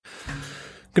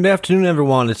Good afternoon,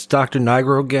 everyone. It's Dr.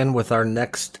 Nigro again with our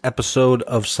next episode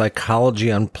of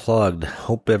Psychology Unplugged.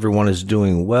 Hope everyone is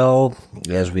doing well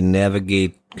as we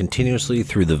navigate continuously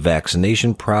through the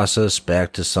vaccination process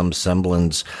back to some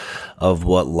semblance of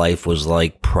what life was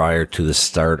like prior to the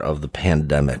start of the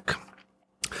pandemic.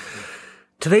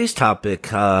 Today's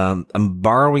topic, I'm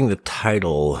borrowing the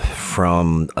title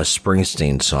from a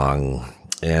Springsteen song,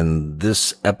 and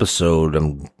this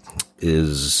episode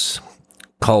is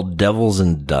called Devils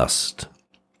and Dust.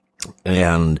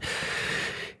 And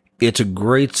it's a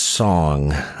great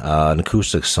song, an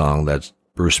acoustic song that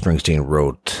Bruce Springsteen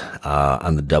wrote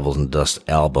on the Devils and Dust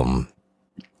album.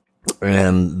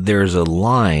 And there's a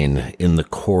line in the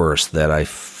chorus that I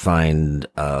find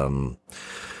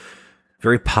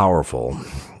very powerful.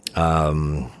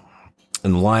 And the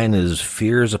line is,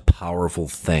 "Fear is a powerful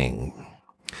thing.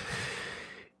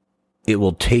 It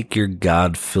will take your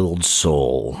God-filled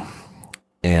soul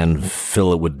and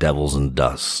fill it with devils and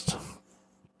dust."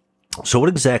 So what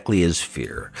exactly is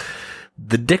fear?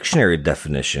 The dictionary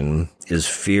definition is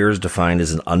fear is defined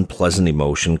as an unpleasant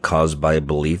emotion caused by a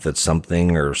belief that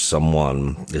something or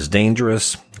someone is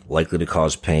dangerous, likely to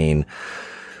cause pain,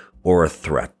 or a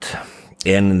threat.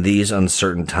 And in these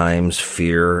uncertain times,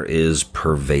 fear is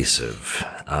pervasive.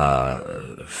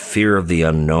 Fear of the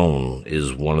unknown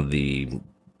is one of the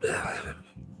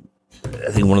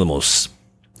most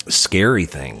scary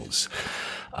things.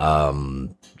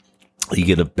 You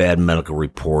get a bad medical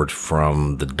report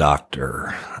from the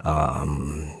doctor.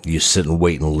 You sit and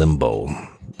wait in limbo.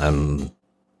 And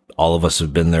all of us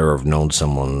have been there or have known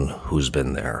someone who's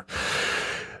been there.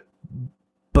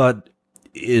 But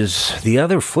is the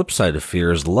other flip side of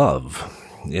fear is love.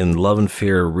 And love and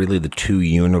fear are really the two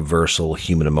universal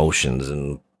human emotions.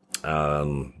 And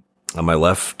on my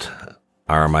left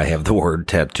arm, I have the word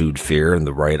tattooed fear, and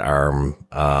the right arm,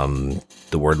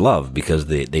 the word love, because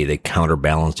they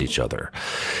counterbalance each other.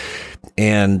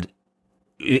 And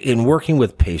in working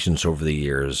with patients over the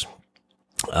years,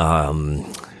 a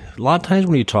lot of times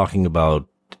when you're talking about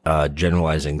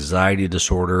generalized anxiety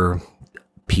disorder,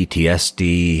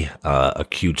 PTSD,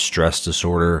 acute stress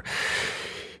disorder,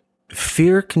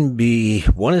 fear can be,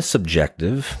 one is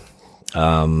subjective.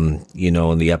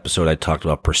 In the episode I talked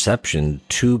about perception.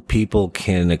 Two people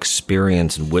can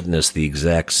experience and witness the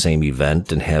exact same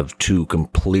event and have two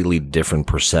completely different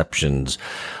perceptions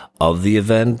of the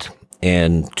event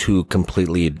and two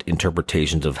completely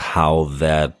interpretations of how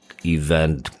that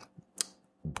event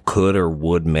could or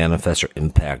would manifest or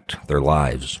impact their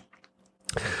lives.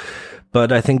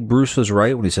 But I think Bruce was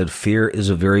right when he said fear is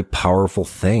a very powerful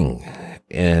thing.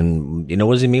 And,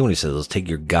 what does he mean when he says, let's take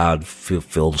your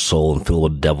God-filled soul and fill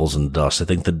it with devils and dust? I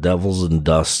think the devils and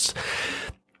dust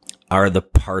are the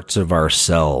parts of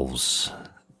ourselves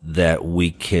that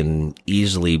we can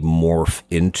easily morph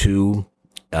into,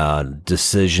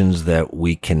 decisions that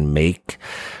we can make,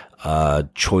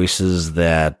 choices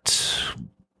that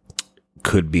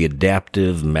could be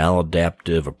adaptive,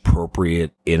 maladaptive,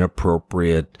 appropriate,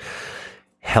 inappropriate,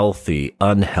 healthy,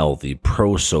 unhealthy,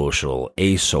 pro-social,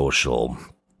 asocial,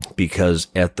 because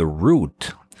at the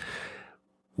root,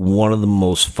 one of the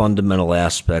most fundamental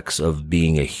aspects of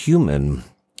being a human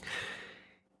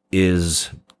is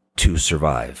to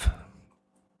survive.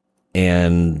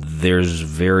 And there's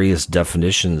various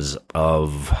definitions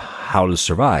of how to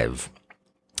survive.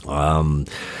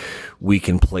 We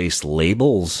can place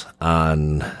labels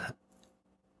on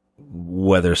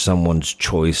whether someone's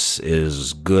choice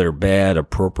is good or bad,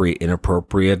 appropriate,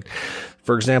 inappropriate.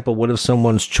 For example, what if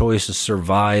someone's choice to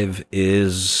survive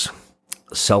is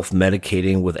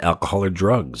self-medicating with alcohol or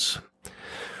drugs?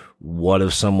 What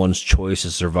if someone's choice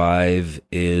to survive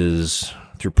is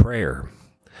through prayer?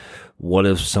 What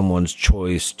if someone's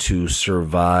choice to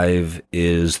survive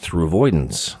is through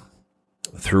avoidance,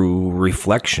 through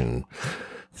reflection,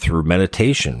 through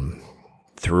meditation,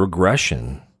 through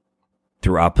aggression,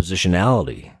 through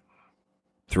oppositionality,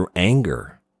 through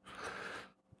anger,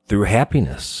 through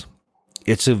happiness?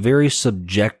 It's a very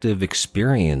subjective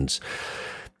experience.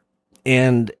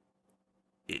 And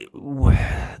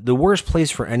the worst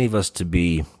place for any of us to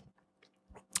be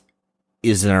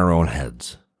is in our own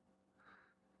heads.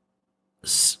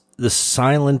 The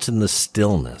silence and the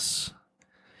stillness,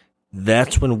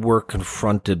 that's when we're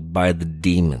confronted by the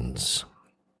demons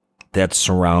that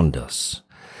surround us.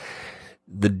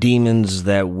 The demons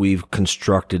that we've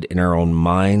constructed in our own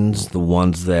minds, the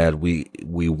ones that we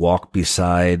walk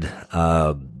beside,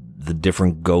 the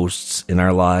different ghosts in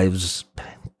our lives,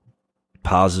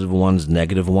 positive ones,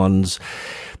 negative ones.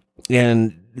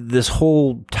 And this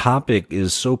whole topic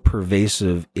is so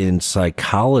pervasive in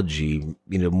psychology,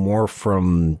 more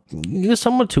from,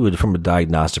 somewhat from a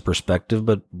diagnostic perspective,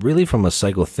 but really from a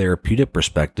psychotherapeutic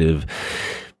perspective,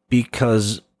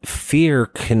 because fear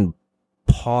can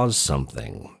pause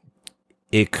something.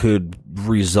 It could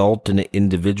result in an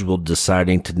individual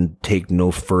deciding to take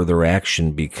no further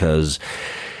action because,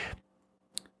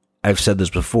 I've said this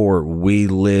before, we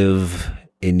live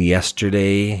in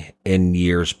yesterday and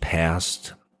years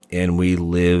past, and we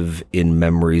live in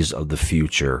memories of the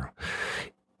future,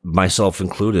 myself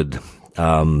included.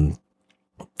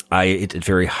 It's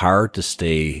very hard to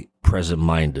stay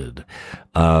present-minded.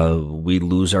 We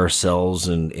lose ourselves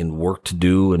in work to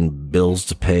do and bills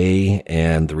to pay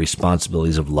and the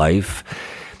responsibilities of life.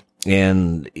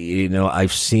 And,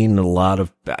 I've seen a lot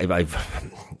of,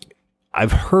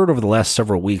 I've heard over the last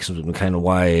several weeks, kind of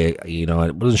why,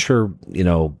 I wasn't sure,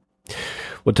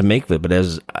 what to make of it. But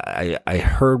as I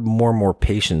heard more and more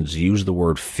patients use the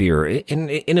word fear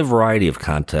in a variety of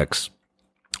contexts,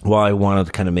 well, I wanted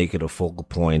to kind of make it a focal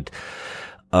point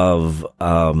of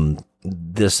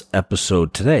this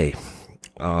episode today.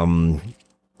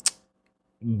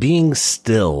 Being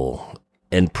still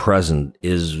and present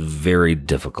is very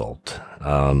difficult.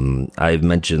 I've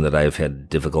mentioned that I've had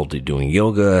difficulty doing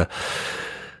yoga,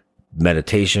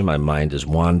 meditation. My mind is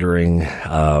wandering.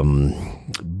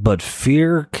 But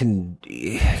fear can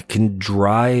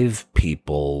drive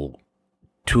people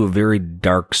to a very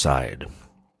dark side.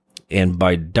 And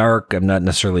by dark, I'm not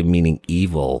necessarily meaning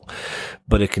evil,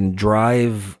 but it can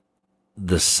drive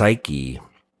the psyche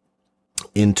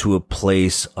into a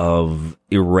place of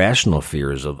irrational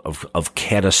fears, of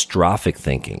catastrophic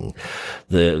thinking,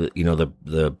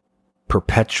 the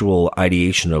perpetual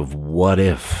ideation of what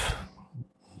if.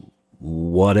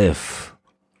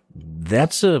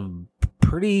 That's a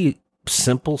pretty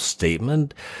simple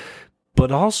statement,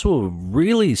 but also a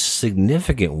really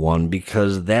significant one,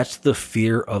 because that's the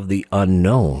fear of the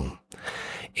unknown.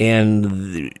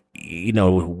 And,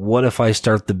 what if I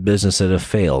start the business and it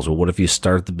fails? Or what if you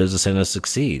start the business and it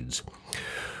succeeds?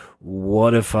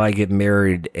 What if I get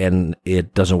married and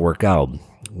it doesn't work out?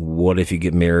 What if you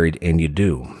get married and you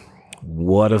do?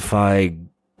 What if I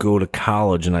go to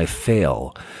college and I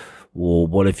fail? Well,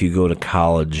 what if you go to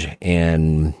college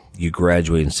and you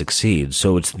graduate and succeed?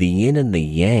 So it's the yin and the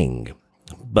yang.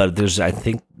 But I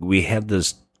think we have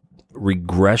this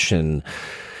regression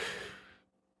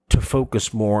to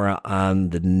focus more on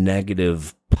the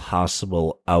negative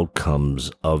possible outcomes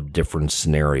of different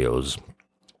scenarios.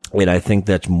 And I think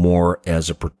that's more as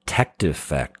a protective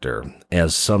factor,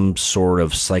 as some sort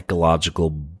of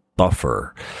psychological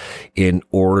buffer in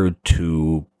order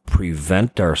to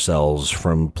prevent ourselves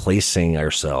from placing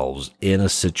ourselves in a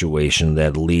situation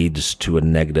that leads to a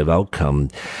negative outcome.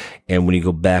 And when you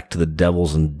go back to the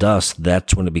devils and dust,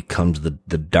 that's when it becomes the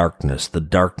darkness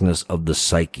of the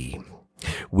psyche.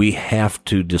 We have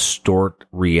to distort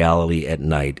reality at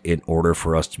night in order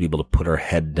for us to be able to put our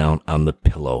head down on the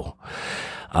pillow.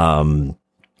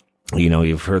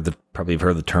 You've probably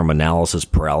heard the term analysis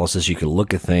paralysis. You can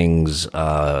look at things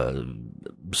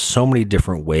so many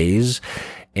different ways,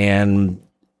 and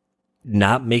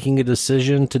not making a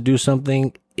decision to do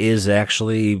something is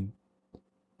actually,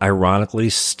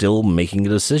 ironically, still making a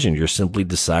decision. You're simply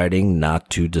deciding not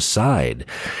to decide.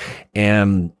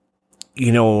 And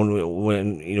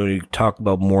when you talk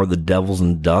about more of the devils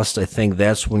and dust, I think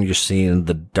that's when you're seeing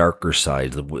the darker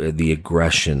side, the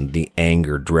aggression, the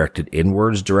anger directed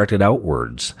inwards, directed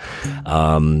outwards,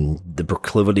 the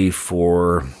proclivity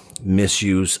for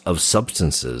misuse of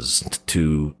substances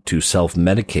to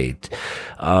self-medicate.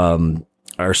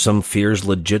 Are some fears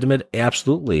legitimate?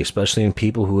 Absolutely, especially in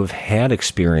people who have had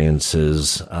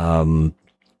experiences.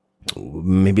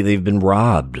 Maybe they've been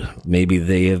robbed. Maybe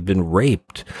they have been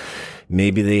raped.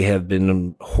 Maybe they have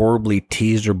been horribly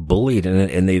teased or bullied,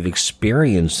 and they've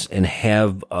experienced and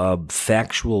have a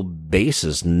factual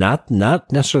basis, not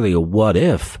necessarily a what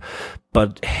if,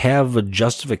 but have a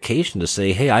justification to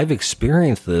say, hey, I've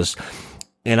experienced this,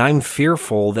 and I'm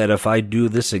fearful that if I do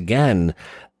this again,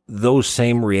 those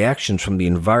same reactions from the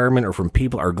environment or from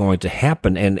people are going to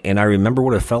happen. And I remember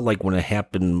what it felt like when it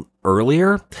happened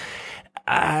earlier.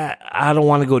 I don't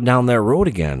want to go down that road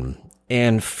again.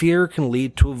 And fear can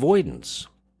lead to avoidance.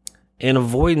 And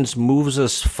avoidance moves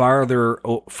us further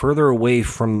away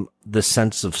from the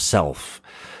sense of self.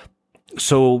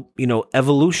 So,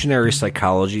 evolutionary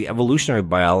psychology, evolutionary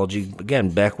biology, again,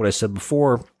 back what I said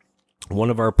before, one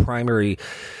of our primary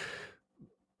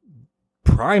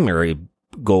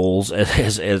goals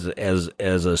as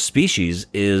a species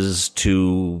is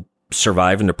to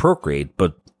survive and to procreate,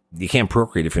 but you can't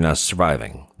procreate if you're not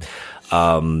surviving.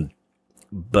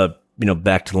 But,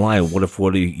 back to the line, what if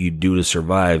what you do to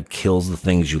survive kills the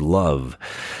things you love?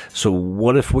 So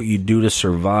what if what you do to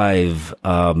survive,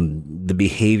 the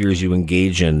behaviors you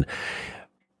engage in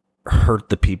hurt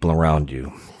the people around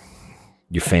you,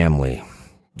 your family,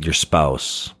 your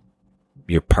spouse,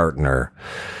 your partner,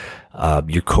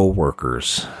 your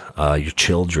coworkers, your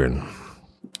children,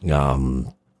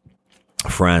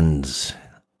 friends,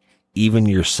 even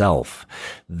yourself?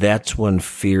 That's when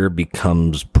fear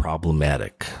becomes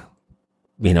problematic.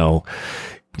 Gone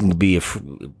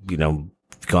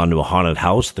to a haunted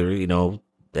house there,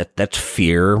 that's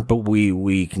fear, but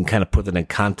we can kind of put that in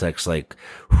context. Like,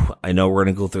 I know we're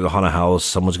going to go through the haunted house.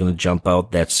 Someone's going to jump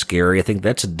out. That's scary. I think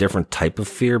that's a different type of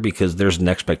fear, because there's an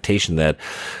expectation that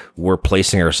we're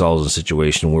placing ourselves in a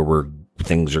situation where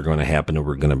things are going to happen and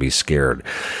we're going to be scared.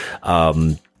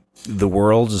 The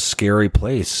world's a scary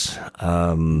place,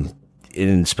 and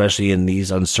especially in these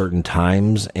uncertain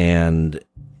times, and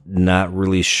not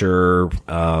really sure,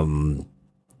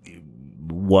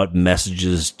 what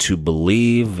messages to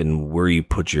believe and where you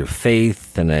put your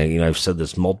faith. And I've said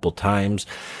this multiple times.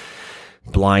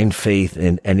 Blind faith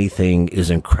in anything is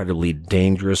incredibly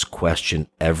dangerous. Question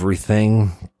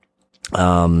everything.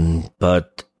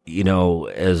 But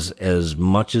as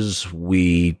much as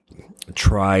we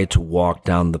try to walk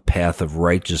down the path of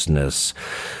righteousness,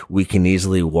 we can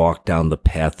easily walk down the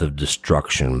path of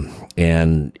destruction.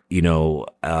 And, and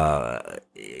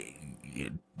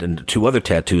the two other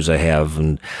tattoos I have,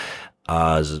 and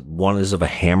one is of a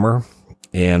hammer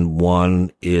and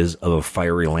one is of a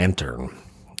fiery lantern.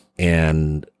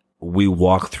 And we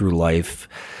walk through life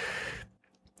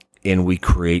and we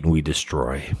create and we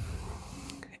destroy.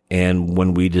 And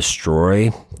when we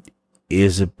destroy,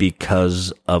 is it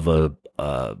because of a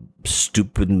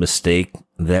stupid mistake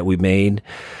that we made?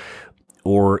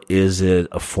 Or is it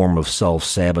a form of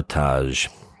self-sabotage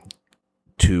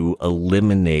to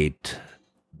eliminate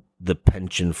the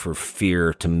penchant for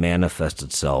fear to manifest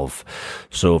itself?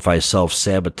 So if I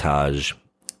self-sabotage,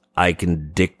 I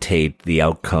can dictate the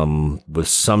outcome with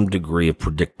some degree of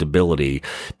predictability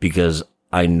because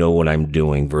I know what I'm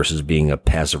doing versus being a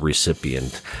passive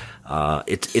recipient.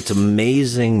 It's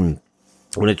amazing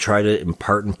when I try to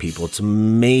impart in people. It's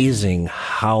amazing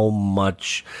how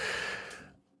much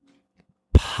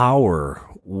power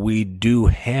we do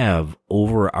have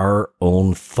over our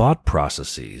own thought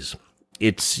processes.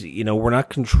 It's, we're not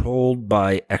controlled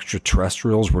by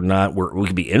extraterrestrials. We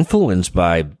can be influenced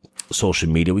by social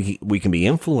media. We can be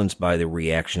influenced by the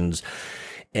reactions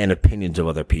and opinions of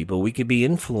other people. We could be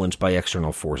influenced by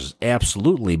external forces.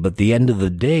 Absolutely. But at the end of the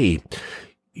day,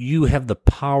 you have the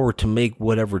power to make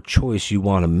whatever choice you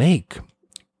want to make.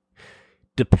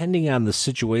 Depending on the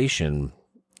situation,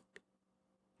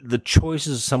 the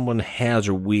choices someone has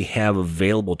or we have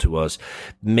available to us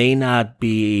may not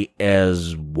be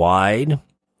as wide,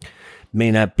 may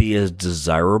not be as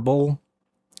desirable,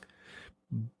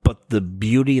 but the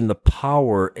beauty and the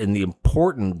power and the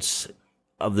importance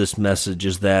of this message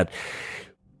is that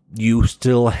you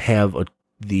still have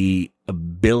the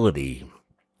ability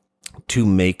to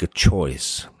make a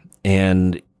choice.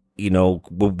 And,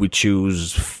 would we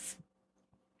choose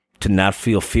to not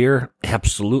feel fear?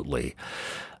 Absolutely.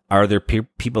 Are there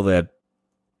people that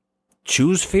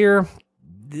choose fear?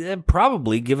 Yeah,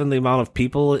 probably, given the amount of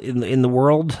people in the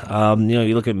world.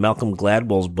 You look at Malcolm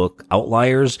Gladwell's book,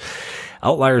 Outliers.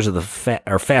 Outliers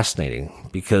are fascinating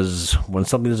because when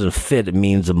something doesn't fit, it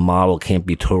means a model can't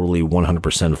be totally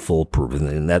 100% foolproof,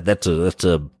 and that's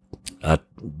a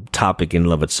topic in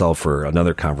and of itself for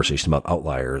another conversation about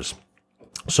outliers.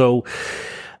 So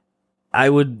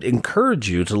I would encourage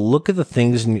you to look at the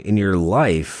things in your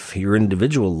life, your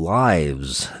individual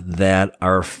lives, that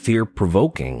are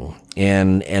fear-provoking,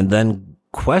 and then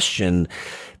question,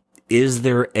 is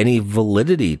there any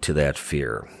validity to that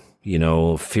fear?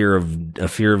 A fear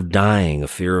of dying, a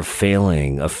fear of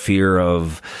failing, a fear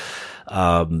of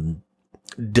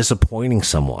disappointing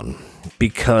someone,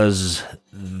 because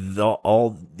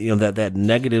that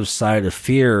negative side of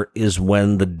fear is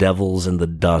when the devils and the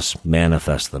dust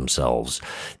manifest themselves,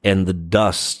 and the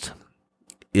dust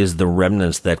is the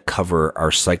remnants that cover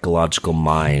our psychological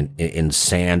mind in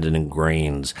sand and in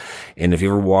grains. And if you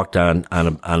ever walked on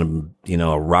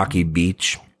a rocky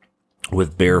beach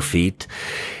with bare feet,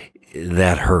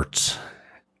 that hurts.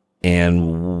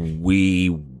 And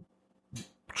we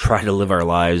try to live our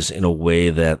lives in a way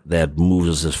that moves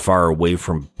us as far away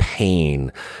from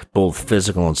pain, both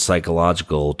physical and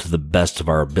psychological, to the best of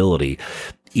our ability.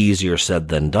 Easier said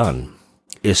than done.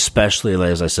 Especially,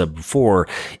 as I said before,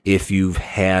 if you've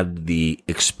had the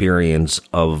experience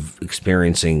of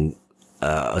experiencing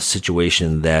a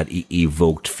situation that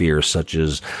evoked fear, such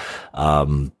as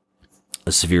a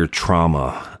severe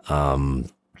trauma.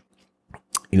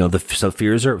 So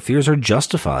fears are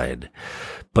justified,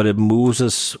 but it moves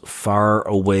us far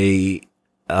away,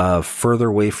 further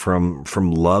away from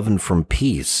love and from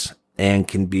peace, and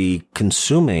can be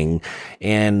consuming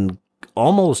and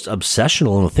almost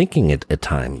obsessional in thinking at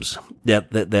times.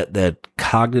 That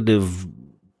cognitive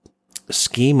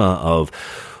schema of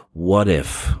what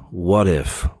if, what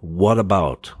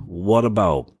about.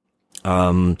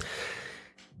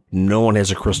 No one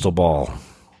has a crystal ball.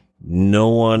 No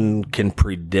one can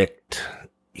predict,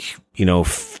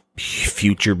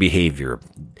 future behavior.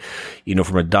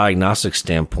 From a diagnostic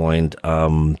standpoint,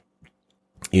 someone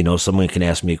can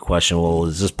ask me a question. Well,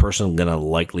 is this person going to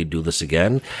likely do this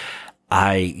again?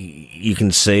 You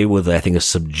can say with, I think, a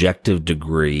subjective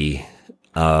degree,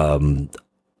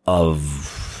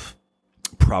 of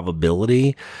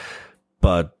probability,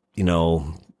 but,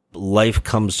 life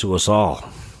comes to us all.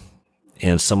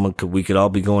 And we could all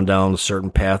be going down a certain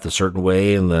path, a certain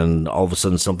way, and then all of a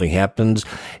sudden something happens,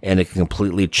 and it can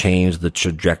completely change the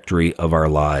trajectory of our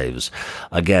lives.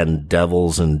 Again,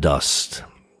 devils and dust.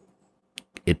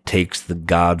 It takes the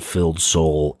God-filled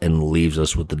soul and leaves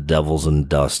us with the devils and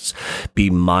dusts.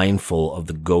 Be mindful of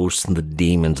the ghosts and the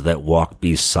demons that walk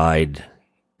beside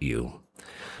you.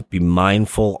 Be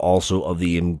mindful also of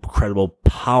the incredible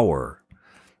power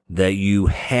that you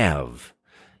have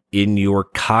in your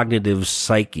cognitive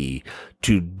psyche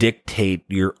to dictate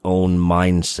your own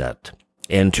mindset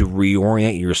and to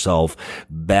reorient yourself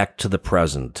back to the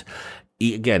present.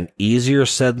 Again, easier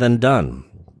said than done.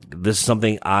 This is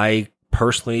something I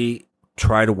personally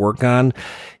try to work on.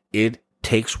 It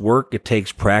takes work. It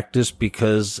takes practice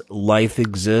because life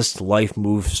exists. Life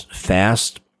moves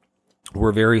fast.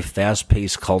 We're a very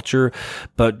fast-paced culture,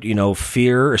 but,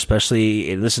 fear, especially,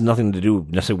 and this has nothing to do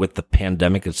necessarily with the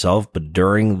pandemic itself, but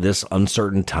during this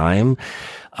uncertain time,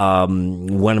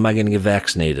 when am I going to get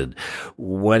vaccinated?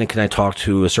 When can I talk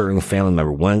to a certain family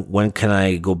member? When can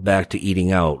I go back to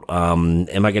eating out? Am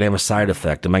I going to have a side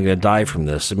effect? Am I going to die from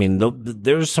this? I mean,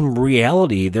 there's some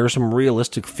reality. There's some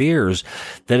realistic fears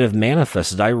that have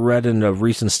manifested. I read in a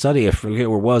recent study, I forget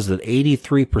where it was, that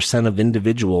 83% of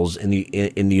individuals in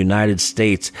the United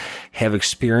States have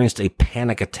experienced a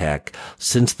panic attack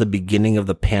since the beginning of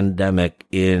the pandemic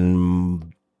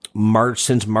in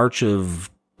since March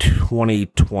of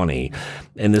 2020.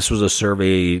 And this was a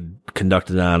survey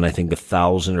conducted on, I think,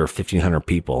 1,000 or 1,500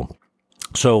 people.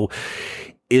 So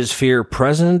is fear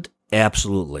present?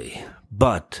 Absolutely.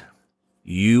 But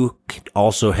you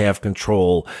also have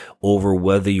control over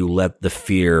whether you let the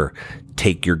fear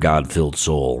take your God-filled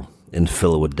soul and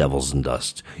fill it with devils and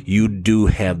dust. You do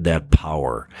have that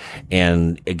power.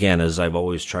 And again, as I've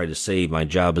always tried to say, my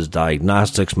job is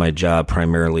diagnostics. My job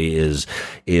primarily is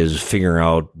figuring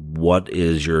out what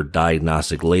is your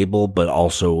diagnostic label, but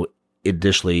also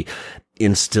additionally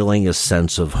instilling a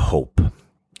sense of hope,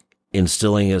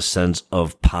 instilling a sense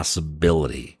of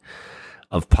possibility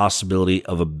of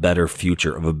a better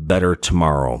future, of a better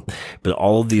tomorrow. But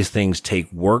all of these things take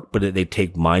work, but they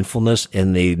take mindfulness,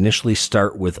 and they initially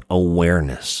start with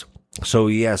awareness. So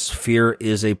yes, fear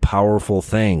is a powerful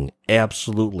thing.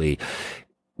 Absolutely.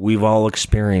 We've all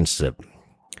experienced it.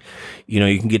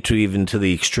 You can get to even to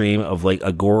the extreme of like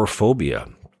agoraphobia,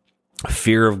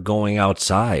 fear of going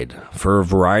outside for a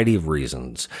variety of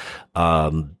reasons.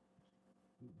 Even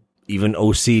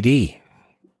OCD.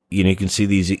 You can see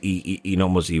these,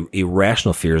 almost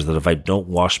irrational fears that if I don't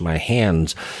wash my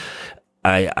hands,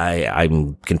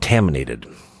 I'm contaminated.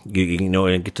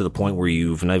 And get to the point where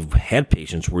and I've had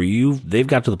patients where they've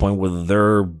got to the point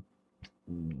where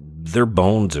their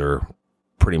bones are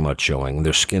pretty much showing.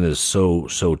 Their skin is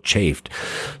so chafed.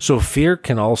 So fear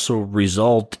can also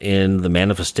result in the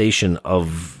manifestation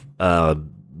of,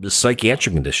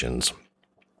 psychiatric conditions.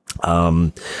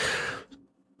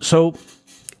 So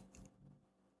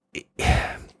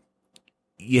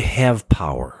you have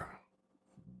power.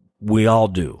 We all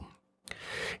do.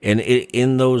 And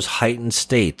in those heightened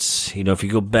states, if you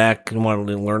go back and want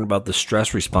to learn about the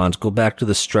stress response, go back to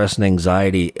the stress and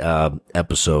anxiety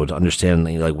episode to understand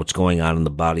like what's going on in the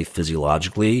body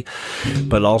physiologically,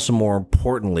 but also more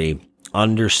importantly,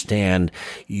 understand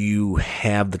you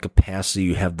have the capacity,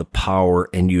 you have the power,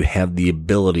 and you have the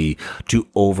ability to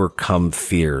overcome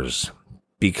fears.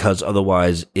 Because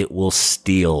otherwise it will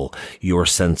steal your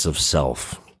sense of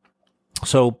self.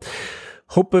 So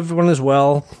hope everyone is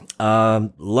well.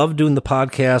 Love doing the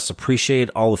podcast.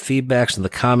 Appreciate all the feedbacks and the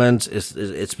comments.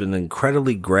 It's been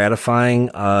incredibly gratifying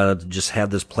to just have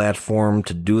this platform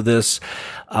to do this.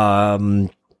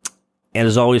 And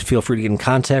as always, feel free to get in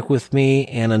contact with me.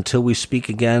 And until we speak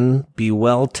again, be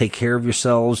well, take care of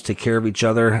yourselves, take care of each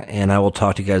other, and I will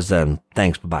talk to you guys then.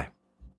 Thanks. Bye-bye.